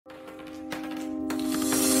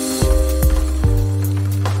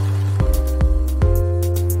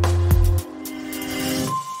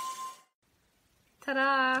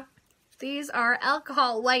These are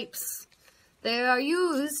alcohol wipes. They are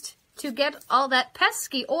used to get all that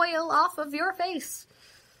pesky oil off of your face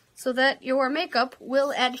so that your makeup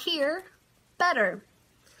will adhere better.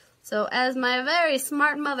 So as my very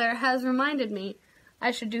smart mother has reminded me,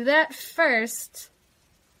 I should do that first.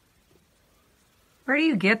 Where do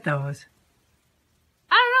you get those?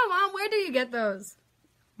 I don't know, Mom. Where do you get those?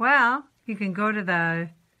 Well, you can go to the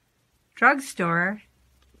drugstore.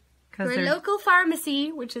 Or a local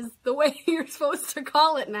pharmacy, which is the way you're supposed to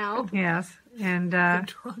call it now. Yes. And the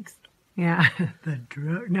drugstore. Yeah, the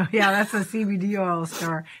drug. No, yeah, that's a CBD oil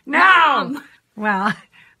store. No. Mom! Well,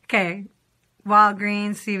 okay.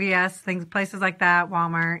 Walgreens, CVS, things, places like that,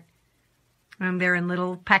 Walmart. They're in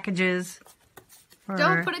little packages.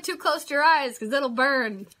 Don't put it too close to your eyes, because it'll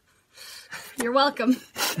burn. You're welcome.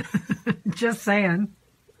 Just saying.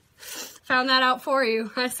 Found that out for you.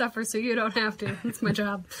 I suffer so you don't have to. It's my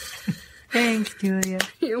job. Thanks, Julia.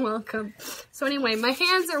 You're welcome. So anyway, my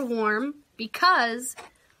hands are warm because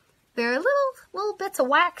there are little bits of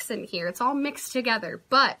wax in here. It's all mixed together.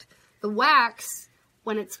 But the wax,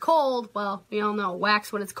 when it's cold, well, we all know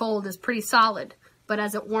wax when it's cold is pretty solid. But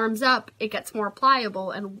as it warms up, it gets more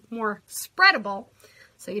pliable and more spreadable.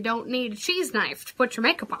 So you don't need a cheese knife to put your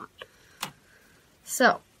makeup on.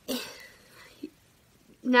 So,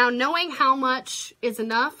 now knowing how much is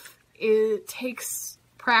enough, it takes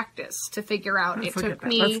practice to figure out. It took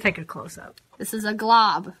me... Let's take a close-up. This is a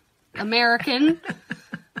glob. American,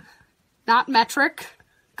 not metric,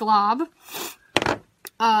 glob.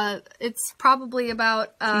 It's probably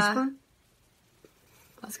about... teaspoon?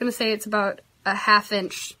 I was going to say it's about a ½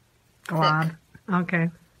 inch glob. Thick. Okay.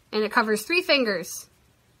 And it covers 3 fingers.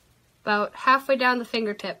 About halfway down the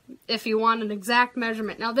fingertip, if you want an exact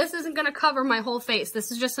measurement. Now, this isn't going to cover my whole face.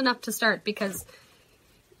 This is just enough to start because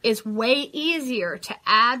it's way easier to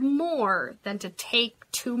add more than to take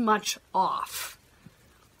too much off.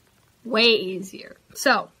 Way easier.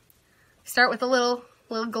 So, start with a little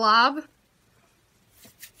glob.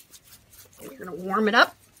 You're going to warm it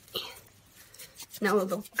up. Now,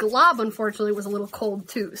 the glob, unfortunately, was a little cold,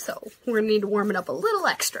 too, so we're going to need to warm it up a little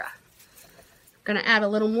extra. I'm going to add a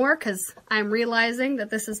little more because I'm realizing that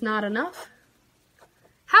this is not enough.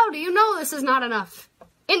 How do you know this is not enough?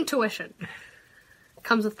 Intuition.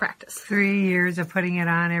 Comes with practice. 3 years of putting it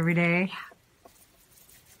on every day.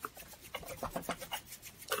 Yeah.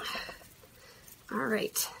 All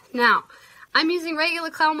right. Now, I'm using regular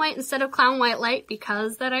Clown White instead of Clown White Light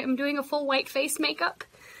because that I'm doing a full white face makeup.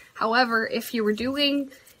 However, if you were doing,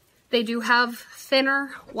 they do have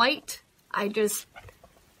thinner white. I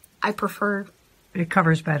prefer... It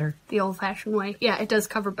covers better. The old-fashioned way. Yeah, it does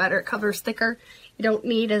cover better. It covers thicker. You don't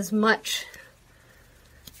need as much.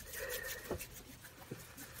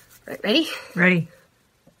 Right, ready? Ready.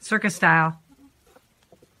 Circus style.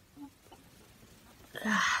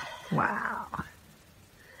 Wow.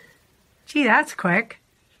 Gee, that's quick.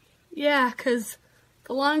 Yeah, because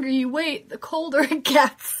the longer you wait, the colder it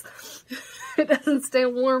gets. It doesn't stay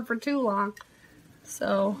warm for too long.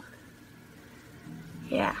 So,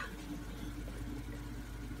 yeah.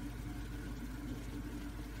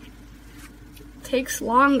 Takes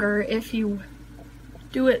longer if you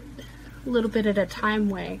do it a little bit at a time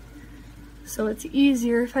way. So it's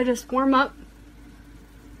easier if I just warm up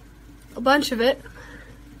a bunch of it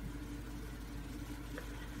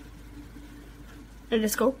and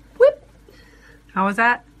just go whip. How was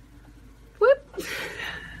that? Whip.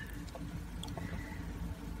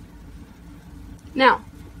 Now,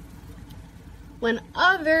 when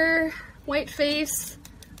other white face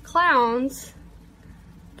clowns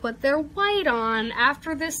put their white on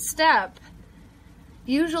after this step,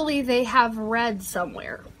 usually they have red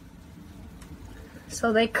somewhere.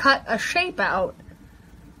 So they cut a shape out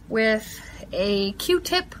with a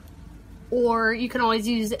Q-tip, or you can always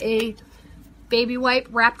use a baby wipe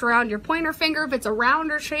wrapped around your pointer finger if it's a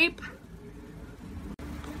rounder shape.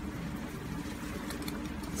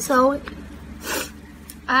 So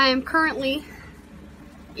I'm currently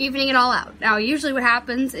evening it all out. Now, usually what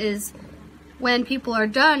happens is when people are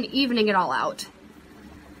done evening it all out,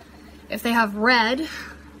 if they have red,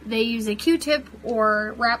 they use a Q-tip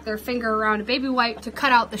or wrap their finger around a baby wipe to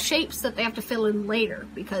cut out the shapes that they have to fill in later.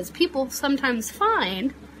 Because people sometimes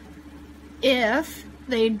find if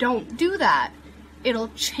they don't do that, it'll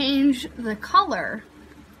change the color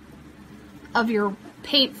of your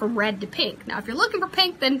paint from red to pink. Now, if you're looking for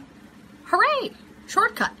pink, then hooray,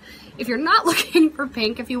 shortcut. If you're not looking for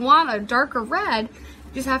pink, if you want a darker red,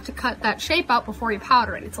 you just have to cut that shape out before you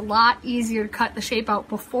powder it. It's a lot easier to cut the shape out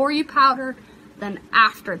before you powder than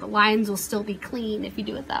after. The lines will still be clean if you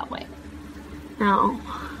do it that way. Now,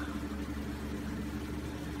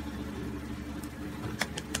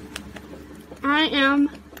 I am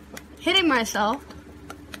hitting myself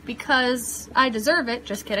because I deserve it.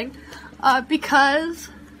 Just kidding. Because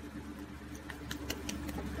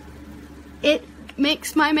it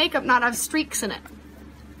makes my makeup not have streaks in it.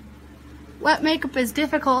 Wet makeup is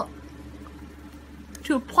difficult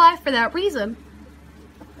to apply for that reason.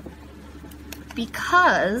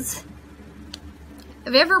 Because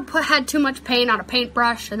have you ever had too much paint on a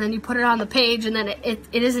paintbrush and then you put it on the page and then it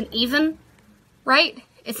isn't even, right?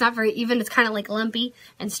 It's not very even. It's kind of like lumpy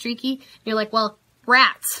and streaky. And you're like, well,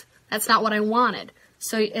 rats. That's not what I wanted.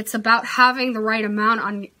 So it's about having the right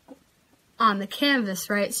amount on the canvas,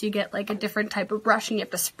 right? So you get like a different type of brush and you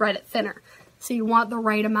have to spread it thinner. So you want the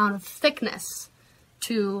right amount of thickness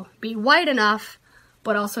to be white enough,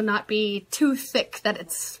 but also not be too thick that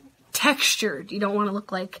it's textured. You don't want to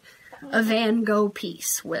look like a Van Gogh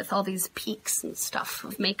piece with all these peaks and stuff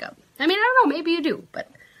of makeup. I mean, I don't know, maybe you do, but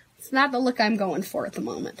it's not the look I'm going for at the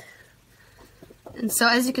moment. And so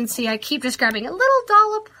as you can see, I keep just grabbing a little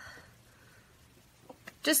dollop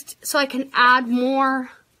just so I can add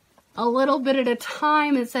more a little bit at a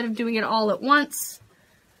time instead of doing it all at once.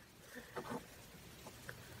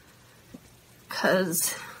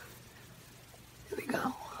 Because, here we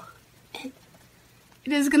go.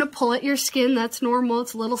 It is going to pull at your skin. That's normal.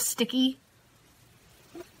 It's a little sticky.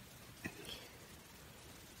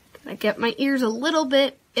 Gonna get my ears a little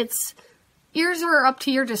bit. Ears are up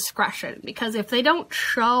to your discretion because if they don't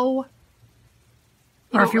show,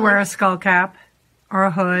 or if you wear a skull cap or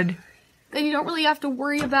a hood, then you don't really have to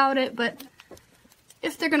worry about it. But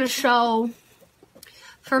if they're going to show,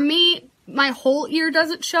 for me, my whole ear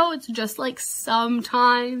doesn't show. It's just like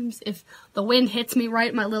sometimes if the wind hits me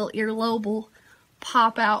right, my little earlobe will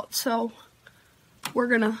pop out. So we're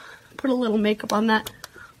going to put a little makeup on that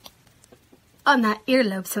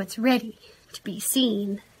earlobe so it's ready to be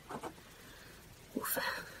seen.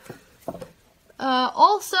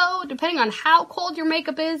 Also, depending on how cold your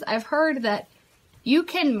makeup is, I've heard that you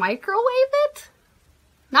can microwave it.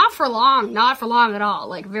 Not for long at all,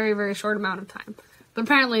 like very, very short amount of time. But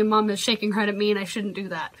apparently Mom is shaking her head at me and I shouldn't do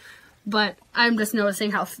that. But I'm just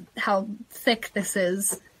noticing how thick this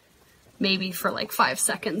is. Maybe for like 5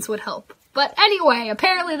 seconds would help. But anyway,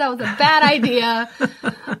 apparently that was a bad idea.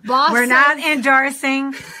 We're not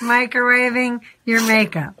endorsing microwaving your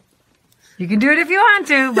makeup. You can do it if you want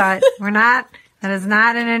to, but we're not. That is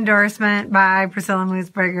not an endorsement by Priscilla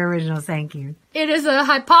Moosberger Originals. Thank you. It is a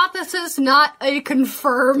hypothesis, not a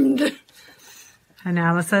confirmed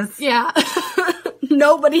analysis. Yeah.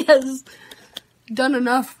 Nobody has done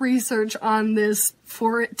enough research on this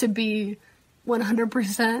for it to be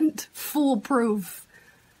 100% foolproof.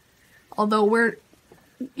 Although we're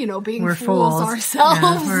being fools ourselves.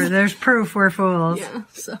 Yeah, there's proof we're fools. Yeah,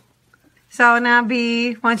 So now,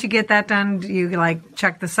 B, once you get that done, do you like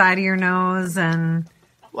check the side of your nose and...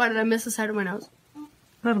 Why did I miss the side of my nose? A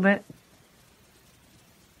little bit.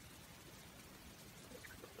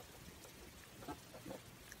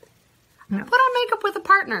 No. Put on makeup with a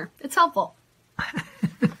partner. It's helpful.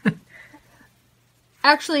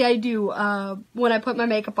 Actually, I do when I put my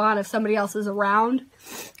makeup on if somebody else is around,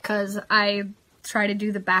 because I try to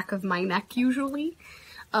do the back of my neck usually.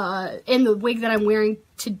 In the wig that I'm wearing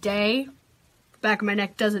today, the back of my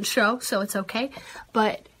neck doesn't show, so it's okay.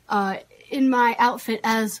 But in my outfit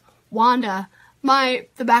as Wanda,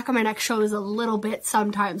 the back of my neck shows a little bit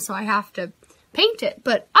sometimes, so I have to paint it.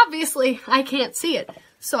 But obviously, I can't see it,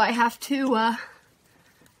 so I have to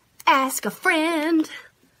ask a friend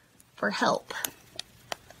for help.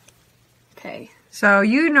 Okay. So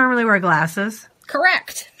you normally wear glasses.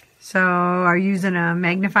 Correct. So are you using a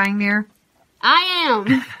magnifying mirror? I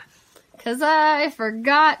am. Because I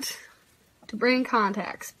forgot to bring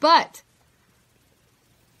contacts. But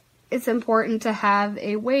it's important to have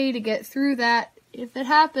a way to get through that if it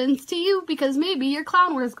happens to you, because maybe your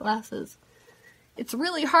clown wears glasses. It's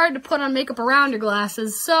really hard to put on makeup around your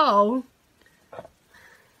glasses, so...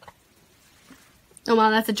 Oh, well,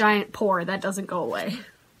 that's a giant pore. That doesn't go away.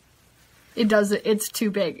 It's too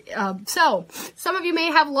big. So, some of you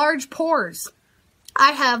may have large pores.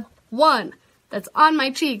 I have one that's on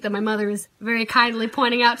my cheek that my mother is very kindly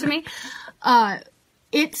pointing out to me.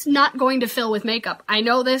 It's not going to fill with makeup. I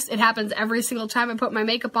know this. It happens every single time I put my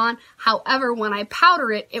makeup on. However, when I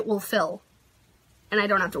powder it, it will fill. And I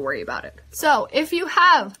don't have to worry about it. So, if you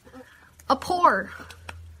have a pore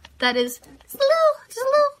that is just a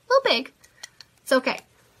little big, it's okay.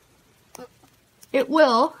 It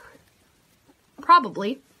will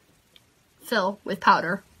probably fill with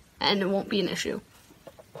powder and it won't be an issue.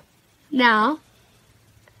 Now,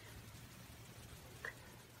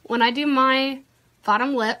 when I do my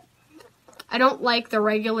bottom lip, I don't like the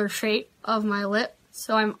regular shape of my lip,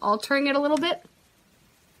 so I'm altering it a little bit.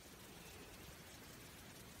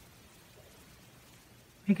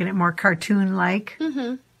 Making it more cartoon-like.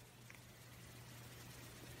 Mm-hmm.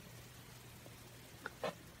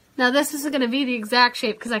 Now this isn't going to be the exact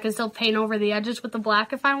shape because I can still paint over the edges with the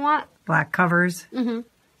black if I want. Black covers. Mm-hmm.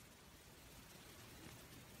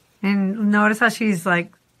 And notice how she's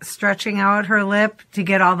like stretching out her lip to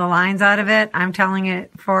get all the lines out of it. I'm telling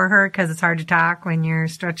it for her because it's hard to talk when you're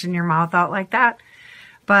stretching your mouth out like that.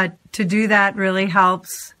 But to do that really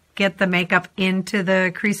helps get the makeup into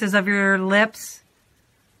the creases of your lips.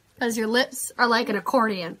 Because your lips are like an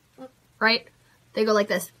accordion, right? They go like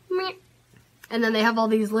this. And then they have all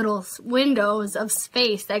these little windows of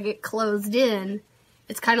space that get closed in.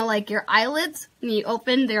 It's kind of like your eyelids. When you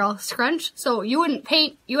open, they're all scrunched. So you wouldn't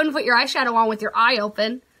put your eyeshadow on with your eye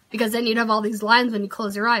open, because then you'd have all these lines when you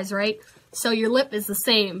close your eyes, right? So your lip is the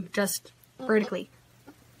same, just vertically.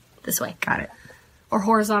 This way. Got it. Or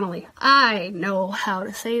horizontally. I know how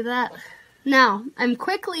to say that. Now, I'm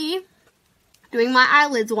quickly doing my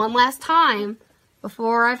eyelids one last time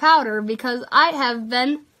before I powder, because I have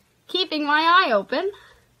been keeping my eye open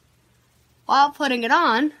while putting it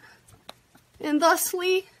on, and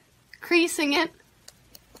thusly creasing it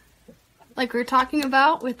like we were talking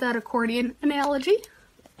about with that accordion analogy.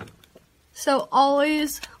 So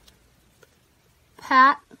always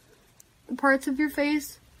pat the parts of your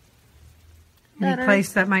face Any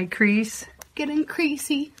place that might crease. Getting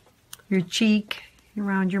creasy. Your cheek,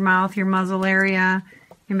 around your mouth, your muzzle area,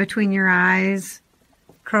 in between your eyes,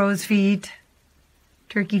 crow's feet,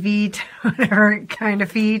 turkey feet, whatever kind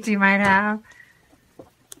of feet you might have.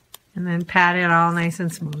 And then pat it all nice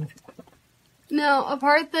and smooth. Now, a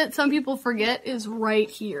part that some people forget is right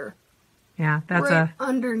here. Yeah, that's right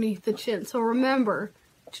underneath the chin. So remember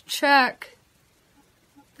to check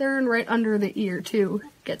there and right under the ear too.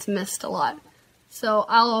 Gets missed a lot. So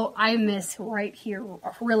I miss right here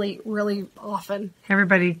really, really often.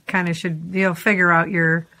 Everybody kind of you'll figure out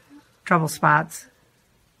your trouble spots.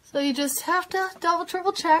 So you just have to double,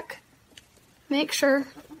 triple check. Make sure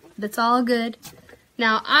that it's all good.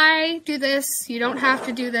 Now I do this, you don't have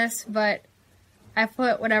to do this, but I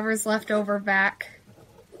put whatever's left over back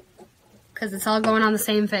because it's all going on the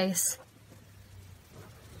same face.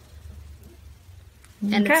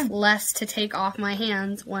 And Okay. it's less to take off my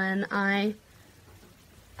hands when I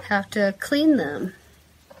have to clean them.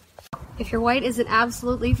 If your white isn't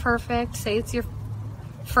absolutely perfect, say it's your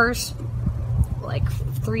first like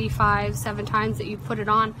 3, 5, 7 times that you put it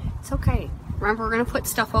on, it's okay. Remember, we're going to put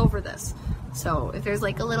stuff over this. So if there's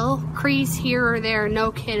like a little crease here or there,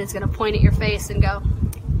 no kid is going to point at your face and go,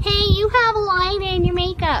 hey, you have a line in your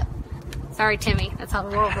makeup. Sorry, Timmy, that's how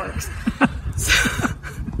the world works.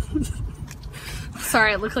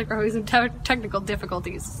 Sorry, it looks like we're having some technical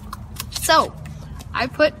difficulties. So,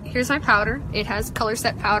 here's my powder. It has Color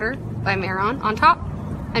Set Powder by Mehron on top.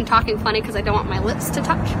 I'm talking funny because I don't want my lips to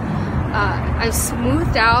touch. I've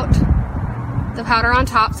smoothed out the powder on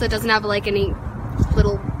top so it doesn't have like any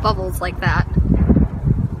little bubbles like that.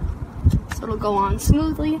 So it'll go on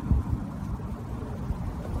smoothly.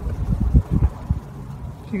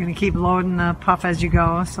 You're going to keep loading the puff as you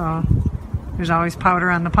go, so there's always powder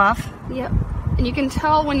on the puff. Yep. And you can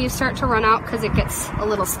tell when you start to run out because it gets a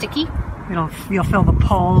little sticky. You'll feel the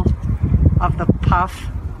pull of the puff.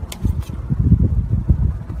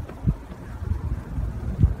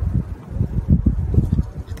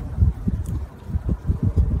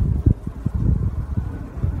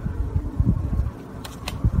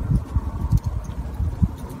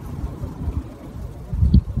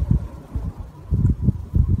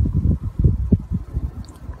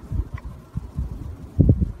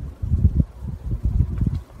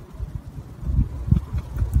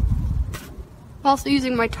 I'm also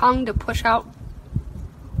using my tongue to push out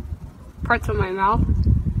parts of my mouth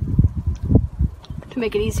to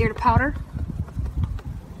make it easier to powder.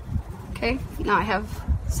 Okay, now I have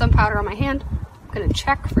some powder on my hand. I'm going to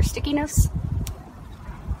check for stickiness.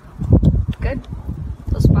 Good.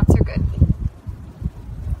 Those spots are good.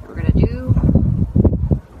 We're going to do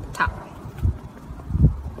the top.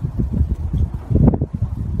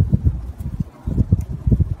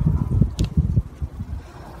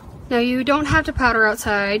 Now you don't have to powder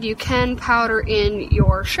outside. You can powder in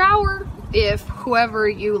your shower if whoever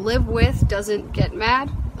you live with doesn't get mad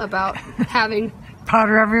about having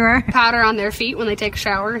Powder everywhere. powder on their feet when they take a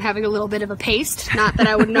shower and having a little bit of a paste. Not that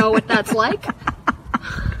I would know what that's like.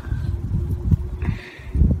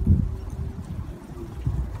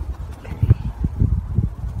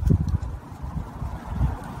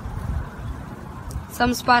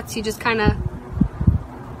 Some spots you just kind of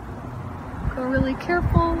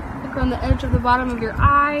careful. Look on the edge of the bottom of your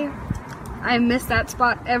eye. I miss that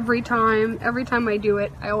spot every time. Every time I do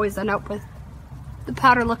it, I always end up with the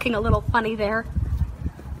powder looking a little funny there.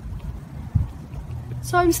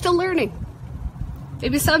 So I'm still learning.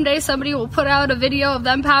 Maybe someday somebody will put out a video of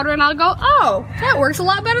them powder and I'll go, oh, that works a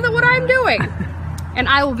lot better than what I'm doing. And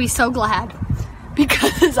I will be so glad,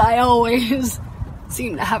 because I always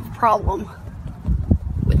seem to have a problem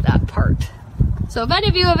with that part. So if any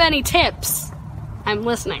of you have any tips, I'm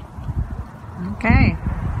listening. Okay.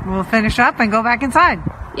 We'll finish up and go back inside.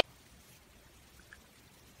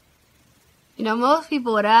 You know, most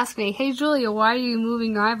people would ask me, hey Julia, why are you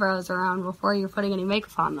moving your eyebrows around before you're putting any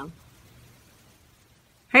makeup on them?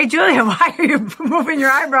 Hey Julia, why are you moving your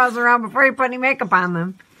eyebrows around before you put any makeup on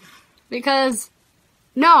them? Because,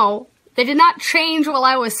 no, they did not change while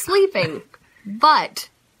I was sleeping, but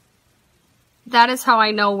that is how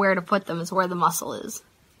I know where to put them, is where the muscle is.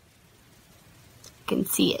 I can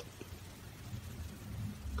see it.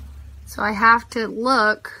 So I have to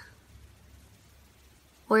look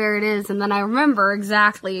where it is, and then I remember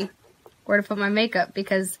exactly where to put my makeup,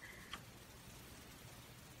 because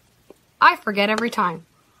I forget every time.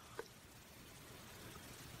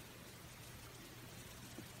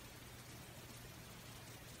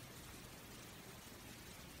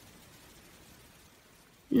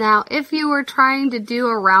 Now, if you were trying to do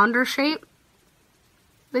a rounder shape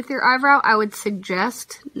with your eyebrow, I would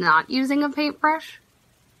suggest not using a paintbrush,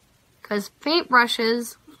 because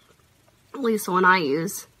paintbrushes, at least the one I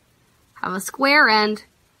use, have a square end,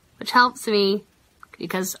 which helps me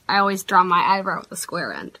because I always draw my eyebrow with a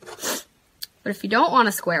square end. But if you don't want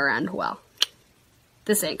a square end, well,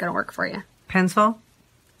 this ain't gonna work for you. Pencil?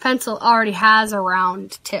 Pencil already has a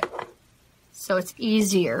round tip, so it's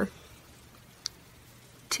easier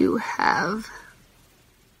to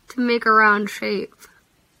make a round shape.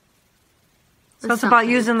 So it's about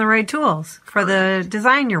using the right tools for the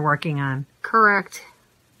design you're working on. Correct.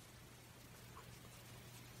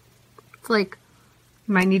 It's like,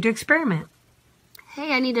 you might need to experiment.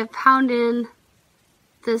 hey, I need to pound in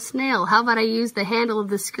this nail. How about I use the handle of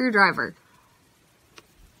the screwdriver?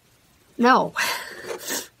 No,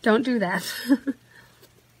 don't do that.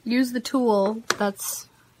 Use the tool that's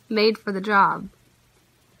made for the job.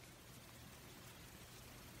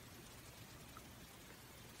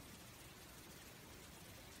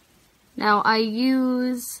 Now I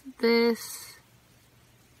use this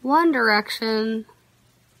one direction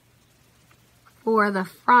for the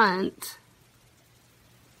front.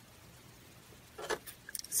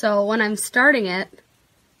 So when I'm starting it,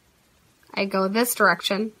 I go this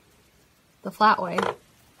direction, the flat way,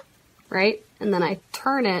 right? And then I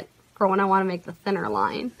turn it for when I want to make the thinner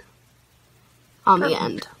line on the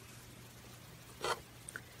end.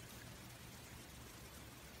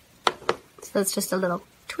 So that's just a little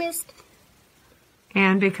twist.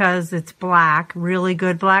 And because it's black, really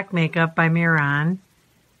good black makeup by Miron,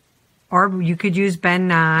 or you could use Ben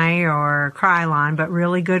Nye or Krylon, but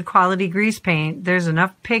really good quality grease paint, there's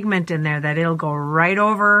enough pigment in there that it'll go right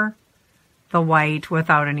over the white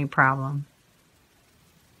without any problem.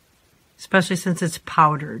 Especially since it's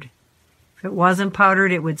powdered. If it wasn't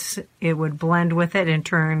powdered, it would blend with it and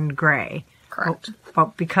turn gray. Correct.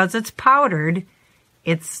 But because it's powdered,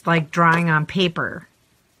 it's like drawing on paper.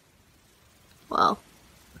 Well,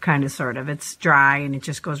 kind of, sort of. It's dry and it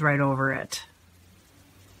just goes right over it.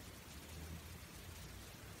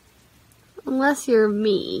 unless you're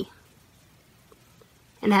me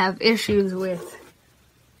and have issues with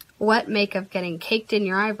wet makeup getting caked in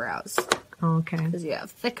your eyebrows. Okay. Because you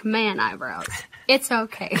have thick man eyebrows. It's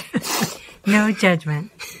okay. No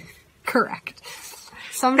judgment. Correct.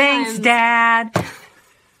 Sometimes, Thanks, Dad.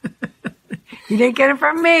 You didn't get it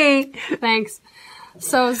from me. Thanks.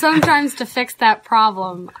 So sometimes to fix that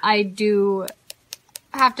problem, I do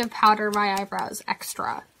have to powder my eyebrows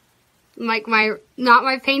extra. Like not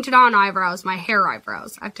my painted on eyebrows, my hair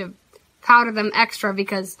eyebrows. I have to powder them extra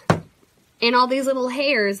because in all these little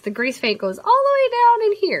hairs, the grease paint goes all the way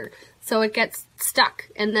down in here. So it gets stuck,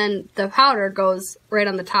 and then the powder goes right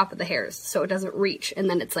on the top of the hairs, so it doesn't reach, and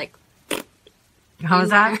then it's like... How's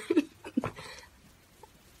that?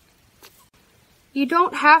 You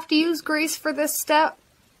don't have to use grease for this step.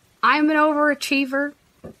 I'm an overachiever.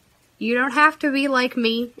 You don't have to be like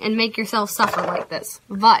me and make yourself suffer like this.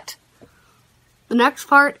 But the next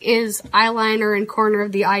part is eyeliner and corner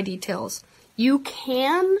of the eye details. You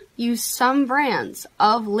can use some brands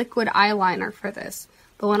of liquid eyeliner for this.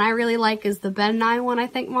 The one I really like is the Ben Nye one, I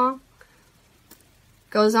think, Mom.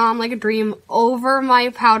 Goes on like a dream over my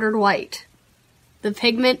powdered white. The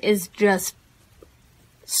pigment is just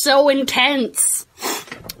so intense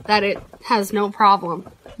that it has no problem.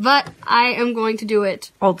 But I am going to do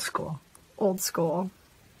it Old school. old school.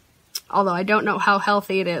 Although I don't know how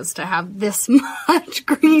healthy it is to have this much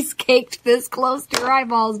grease caked this close to your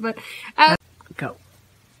eyeballs, but Go.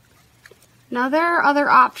 now there are other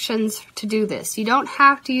options to do this. You don't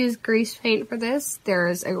have to use grease paint for this.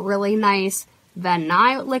 There's a really nice Van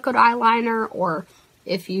Nuys liquid eyeliner, or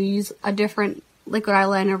if you use a different liquid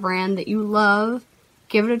eyeliner brand that you love,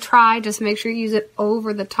 give it a try. Just make sure you use it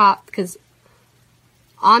over the top, because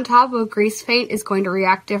on top of grease paint is going to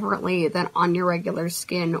react differently than on your regular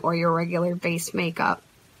skin or your regular base makeup.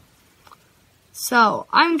 So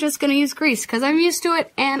I'm just going to use grease because I'm used to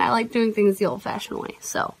it and I like doing things the old-fashioned way.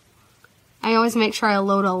 So I always make sure I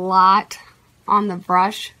load a lot on the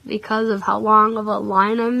brush because of how long of a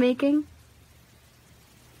line I'm making.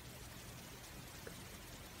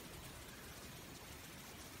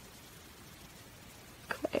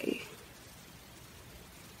 Okay.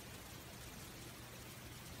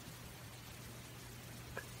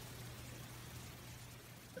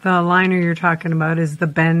 The liner you're talking about is the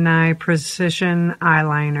Van Nuys Precision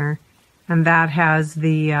Eyeliner, and that has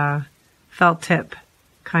the felt tip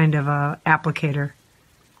kind of a applicator.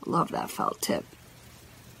 Love that felt tip.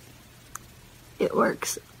 It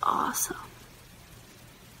works awesome.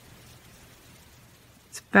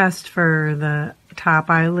 It's best for the top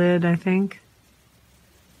eyelid, I think.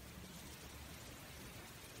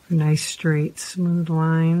 Nice, straight, smooth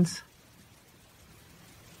lines.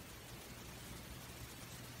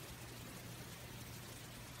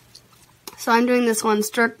 So I'm doing this one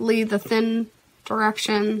strictly the thin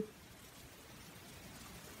direction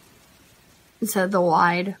instead of the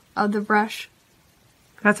wide of the brush.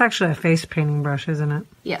 That's actually a face painting brush, isn't it?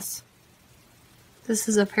 Yes. This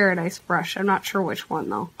is a Paradise brush. I'm not sure which one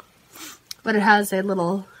though. But it has a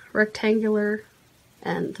little rectangular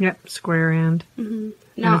end. Yep, square end. And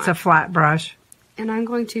And it's a flat brush. And I'm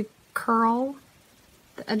going to curl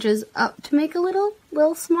the edges up to make a little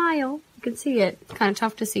smile. You can see it. It's kind of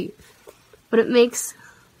tough to see. But it makes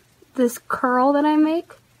this curl that I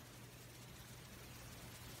make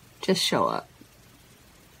just show up.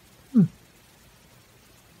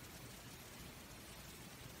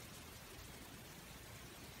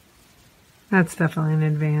 That's definitely an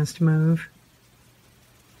advanced move.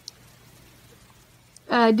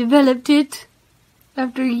 I developed it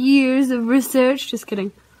after years of research. Just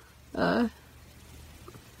kidding. I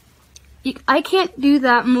can't do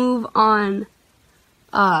that move on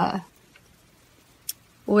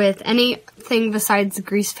with anything besides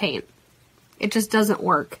grease paint. It just doesn't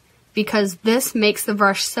work because this makes the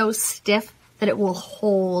brush so stiff that it will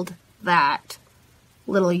hold that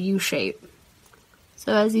little U shape.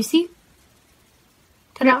 So as you see,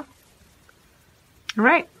 ta-da. All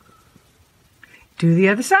right. Do the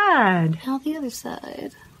other side. Now the other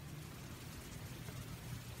side.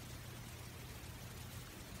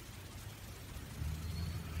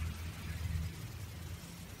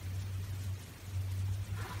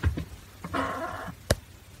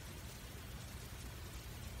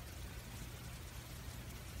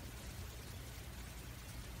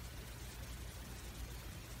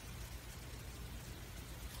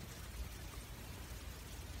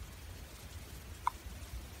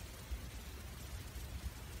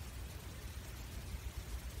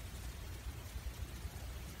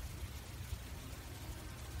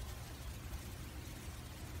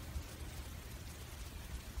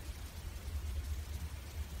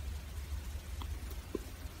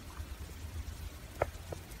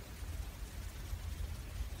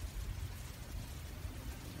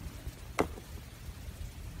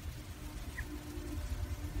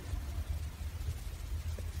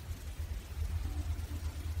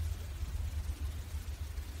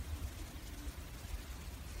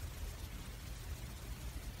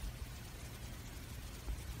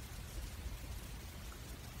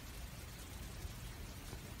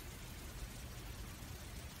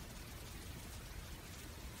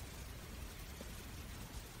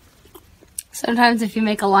 Sometimes if you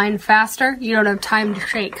make a line faster, you don't have time to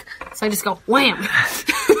shake. So I just go wham.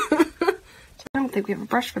 I don't think we have a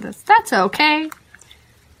brush for this. That's okay.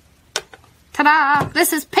 Ta-da!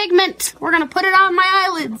 This is pigment. We're going to put it on my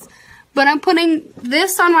eyelids. But I'm putting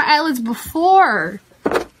this on my eyelids before.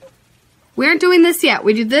 We aren't doing this yet.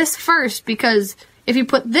 We do this first because if you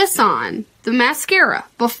put this on, the mascara,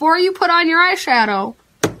 before you put on your eyeshadow,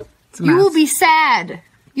 you will be sad.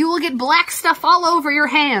 You will get black stuff all over your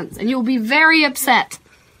hands, and you'll be very upset.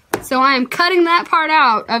 So I am cutting that part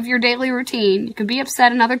out of your daily routine. You can be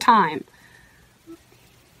upset another time.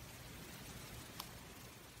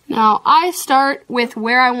 Now, I start with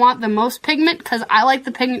where I want the most pigment because I like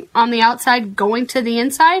the pigment on the outside going to the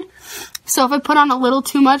inside. So if I put on a little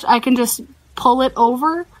too much, I can just pull it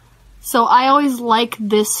over. So I always like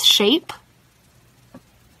this shape.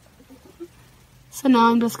 So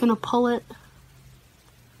now I'm just going to pull it.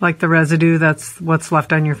 Like the residue, that's what's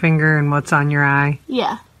left on your finger and what's on your eye.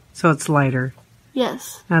 Yeah. So it's lighter.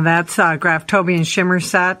 Yes. Now that's Graftobian Shimmer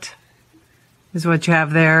Set is what you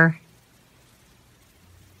have there.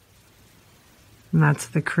 And that's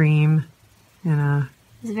the cream in a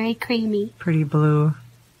It's very creamy. pretty blue.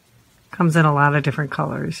 Comes in a lot of different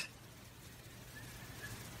colors.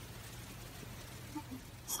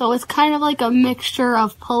 So it's kind of like a mixture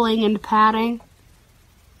of pulling and patting.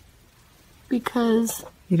 Because,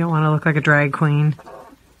 You don't want to look like a drag queen.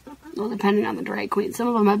 well, depending on the drag queen, some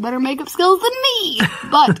of them have better makeup skills than me.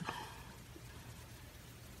 But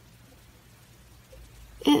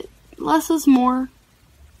less is more.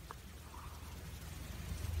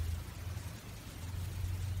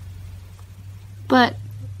 But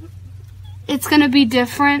it's going to be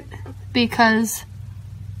different because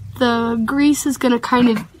the grease is going to kind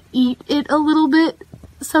of eat it a little bit.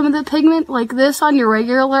 Some of the pigment, like this on your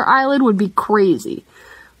regular eyelid, would be crazy.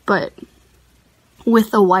 But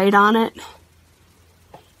with the white on it,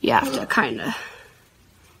 you have to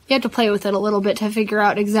you have to play with it a little bit to figure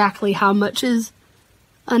out exactly how much is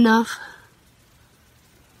enough.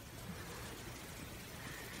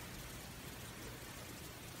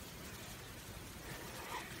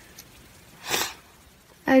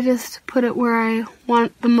 I just put it where I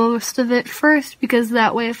want the most of it first, because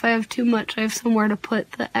that way if I have too much, I have somewhere to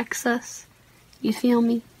put the excess. You feel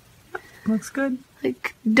me? Looks good.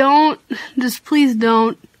 Like, please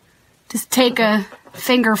don't just take a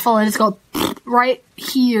fingerful and just go right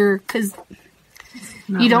here, because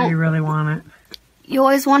Not where you really want it. You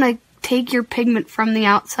always want to take your pigment from the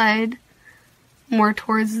outside more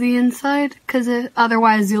towards the inside, because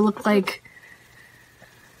otherwise you'll look like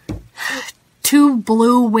two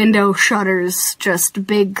blue window shutters, just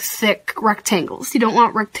big, thick rectangles. You don't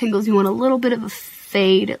want rectangles, you want a little bit of a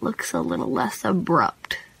fade. It looks a little less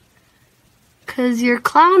abrupt. Because your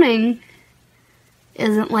clowning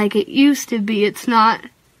isn't like it used to be. It's not,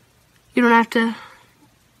 you don't have to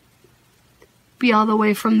be all the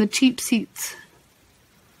way from the cheap seats.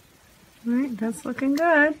 Alright, that's looking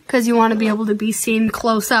good. Because you want to be able to be seen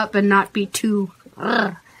close up and not be too...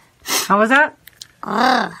 How was that?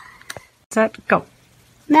 Set, go.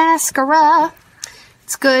 Mascara.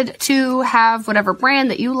 It's good to have whatever brand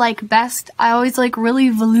that you like best. I always like really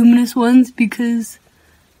voluminous ones because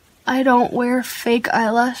I don't wear fake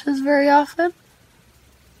eyelashes very often.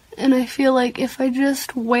 And I feel like if I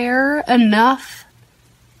just wear enough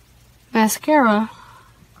mascara,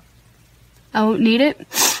 I won't need it.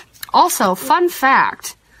 Also, fun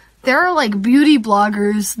fact, there are like beauty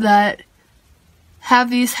bloggers that have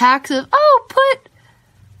these hacks of, put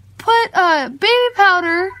baby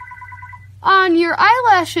powder on your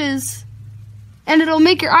eyelashes and it'll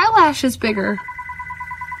make your eyelashes bigger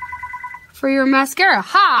for your mascara.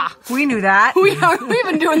 Ha! We knew that. We've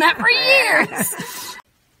been doing that for years.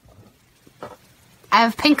 I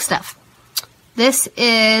have pink stuff. This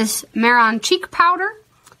is Mehron cheek powder.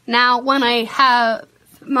 Now, when I have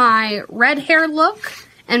my red hair look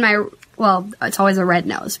and it's always a red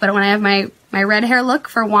nose, but when I have my red hair look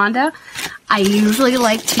for Wanda, I usually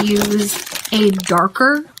like to use a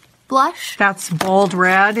darker blush. That's bold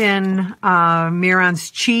red in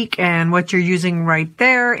Mehron's cheek, and what you're using right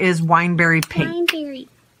there is Wineberry Pink.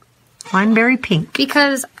 Wineberry Pink.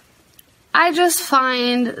 Because I just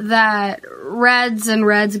find that reds and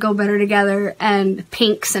reds go better together, and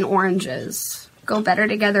pinks and oranges go better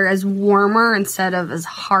together as warmer instead of as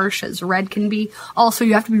harsh as red can be. Also,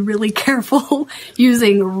 you have to be really careful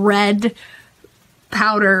using red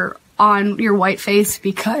powder on your white face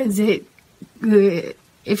because if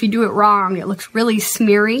you do it wrong, it looks really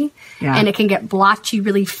smeary and it can get blotchy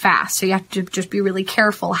really fast. So you have to just be really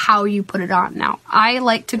careful how you put it on. Now, I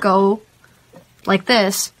like to go like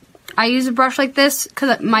this. I use a brush like this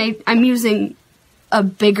because I'm using a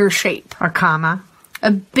bigger shape. A comma. A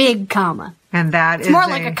big comma. And it's more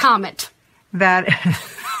like a comet. That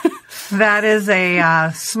is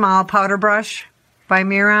a small powder brush by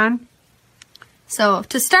Mehron. So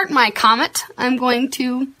to start my comet, I'm going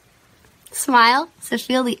to smile to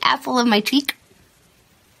feel the apple of my cheek.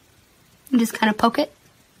 And just kind of poke it,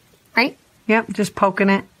 right? Yep, just poking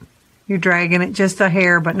it. You're dragging it just a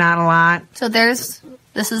hair, but not a lot. So this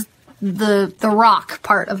is the rock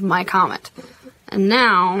part of my comet. And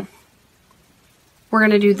now we're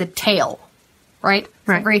going to do the tail. right?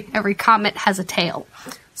 Right. Every comet has a tail.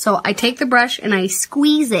 So I take the brush and I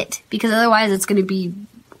squeeze it, because otherwise it's going to be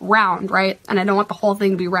round, right? And I don't want the whole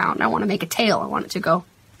thing to be round. I want to make a tail. I want it to go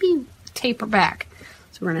pew, taper back.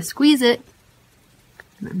 So we're going to squeeze it.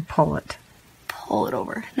 And then pull it. Pull it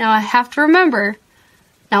over. Now I have to remember,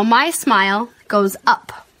 now my smile goes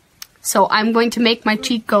up. So I'm going to make my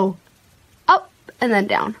cheek go up and then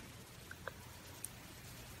down.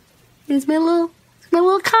 Here's my little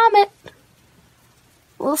comet.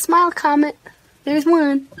 Little smile comet. There's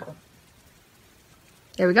one.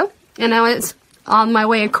 There we go. And now it's on my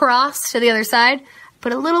way across to the other side.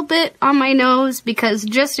 Put a little bit on my nose, because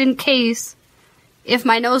just in case, if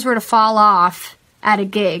my nose were to fall off at a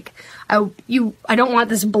gig, I don't want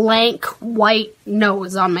this blank white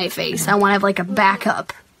nose on my face. I want to have like a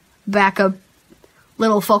backup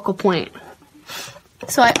little focal point.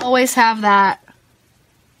 So I always have that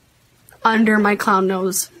under my clown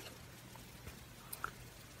nose.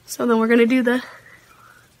 So then we're gonna do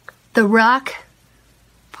the rock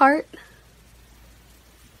part.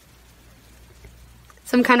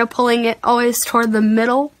 So I'm kind of pulling it always toward the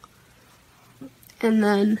middle, and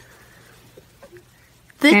then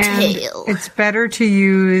the tail. It's better to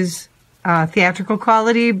use theatrical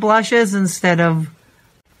quality blushes instead of.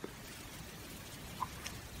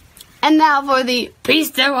 And now for the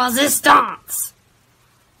piece de resistance.